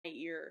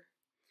ear.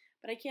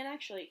 But I can't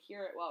actually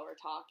hear it while we're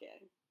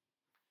talking.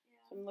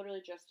 Yeah. So I'm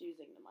literally just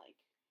using the mic.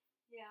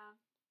 Yeah.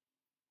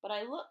 But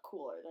I look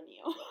cooler than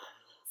you.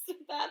 So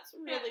that's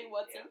really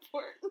what's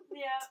important.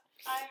 Yeah.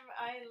 I'm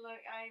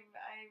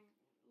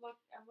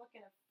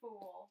looking a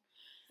fool.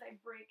 Because I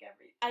break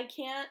everything. I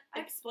can't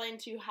explain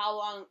to you how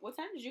long. What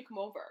time did you come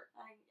over?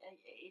 I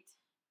ate.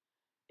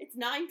 It's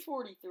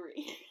 9:43.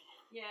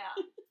 Yeah.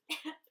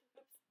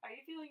 Are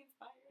you feeling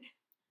inspired?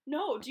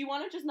 No, do you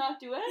want to just not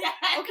do it? Yeah.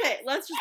 Okay, let's just